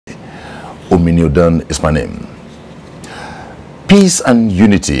Ominiudan is my name. Peace and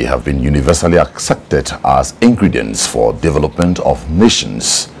unity have been universally accepted as ingredients for development of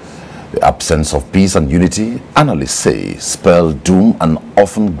nations. The absence of peace and unity, analysts say, spell doom and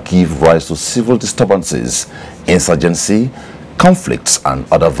often give rise to civil disturbances, insurgency, conflicts and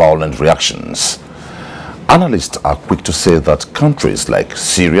other violent reactions. Analysts are quick to say that countries like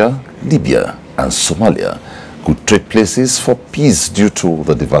Syria, Libya and Somalia could trade places for peace due to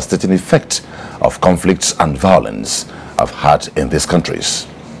the devastating effect of conflicts and violence have had in these countries.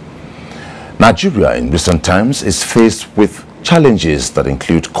 Nigeria in recent times is faced with challenges that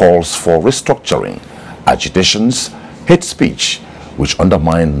include calls for restructuring, agitations, hate speech, which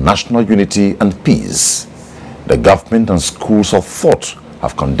undermine national unity and peace. The government and schools of thought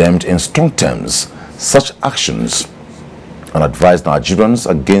have condemned in strong terms such actions and advised Nigerians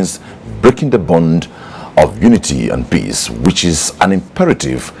against breaking the bond of unity and peace, which is an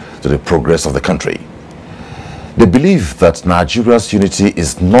imperative to the progress of the country. They believe that Nigeria's unity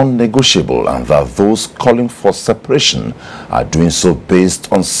is non-negotiable and that those calling for separation are doing so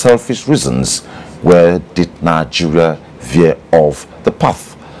based on selfish reasons. Where did Nigeria veer off the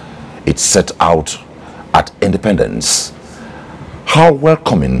path it set out at independence? How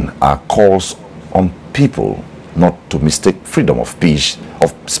welcoming are calls on people not to mistake freedom of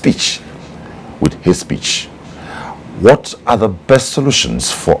speech with hate speech? What are the best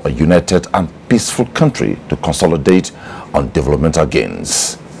solutions for a united and peaceful country to consolidate on developmental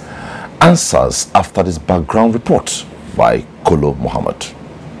gains? Answers after this background report by Kolo Muhammad.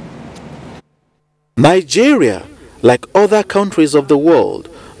 Nigeria, like other countries of the world,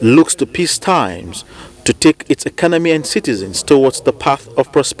 looks to peace times to take its economy and citizens towards the path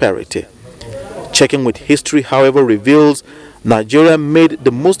of prosperity. Checking with history, however, reveals Nigeria made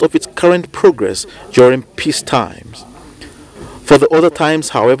the most of its current progress during peace times. For the other times,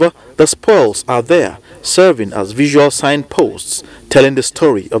 however, the spoils are there, serving as visual signposts telling the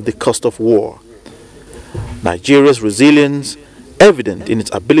story of the cost of war. Nigeria's resilience, evident in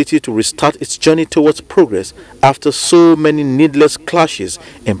its ability to restart its journey towards progress after so many needless clashes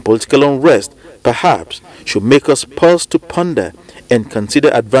and political unrest, perhaps should make us pause to ponder and consider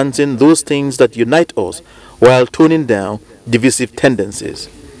advancing those things that unite us while toning down divisive tendencies.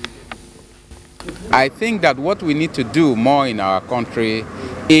 I think that what we need to do more in our country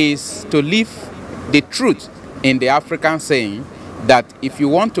is to live the truth in the African saying that if you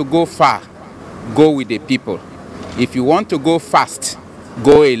want to go far, go with the people. If you want to go fast,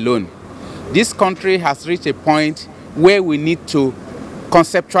 go alone. This country has reached a point where we need to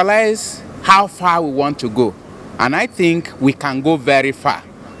conceptualize how far we want to go. And I think we can go very far,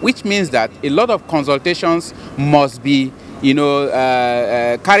 which means that a lot of consultations must be,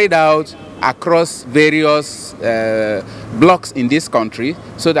 carried out across various blocks in this country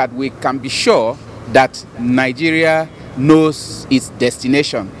so that we can be sure that Nigeria knows its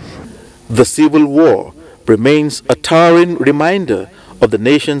destination. The Civil War remains a towering reminder of the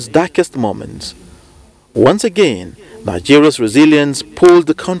nation's darkest moments. Once again, Nigeria's resilience pulled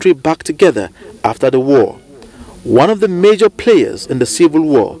the country back together after the war. One of the major players in the Civil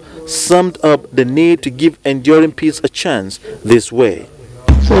War summed up the need to give enduring peace a chance this way.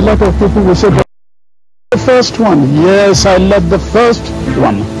 So a lot of people will say, but the first one, yes, I led the first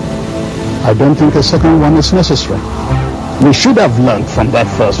one. I don't think a second one is necessary. We should have learned from that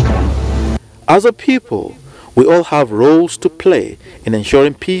first one. As a people, we all have roles to play in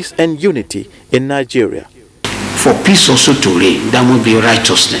ensuring peace and unity in Nigeria. For peace also to reign, there must be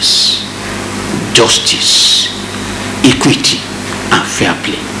righteousness, justice, equity, and fair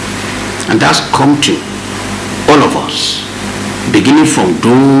play. And that's come to all of us, beginning from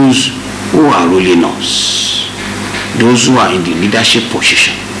those who are ruling us, those who are in the leadership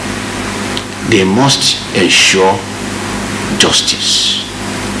position. They must ensure justice.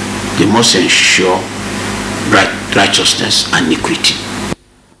 They must ensure righteousness and equity.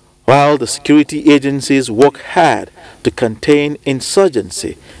 While the security agencies work hard to contain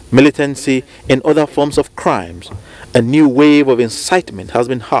insurgency, militancy, and other forms of crimes, a new wave of incitement has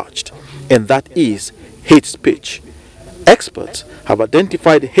been hatched, and that is hate speech. Experts have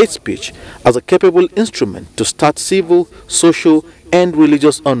identified hate speech as a capable instrument to start civil, social, and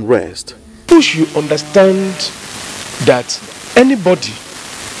religious unrest. You should understand that anybody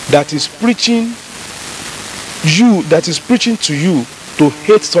that is preaching to you to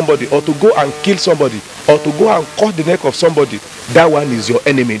hate somebody or to go and kill somebody or to go and cut the neck of somebody, that one is your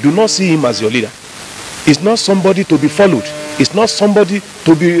enemy. Do not see him as your leader. It's not somebody to be followed. It's not somebody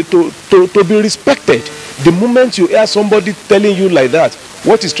to be respected. The moment you hear somebody telling you like that,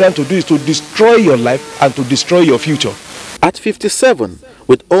 what he's trying to do is to destroy your life and to destroy your future. At 57,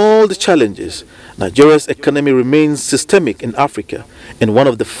 with all the challenges, Nigeria's economy remains systemic in Africa and one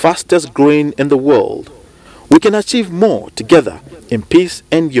of the fastest growing in the world. We can achieve more together in peace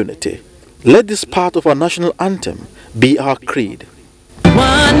and unity. Let this part of our national anthem be our creed.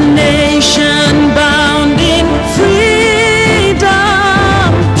 One nation bound in freedom.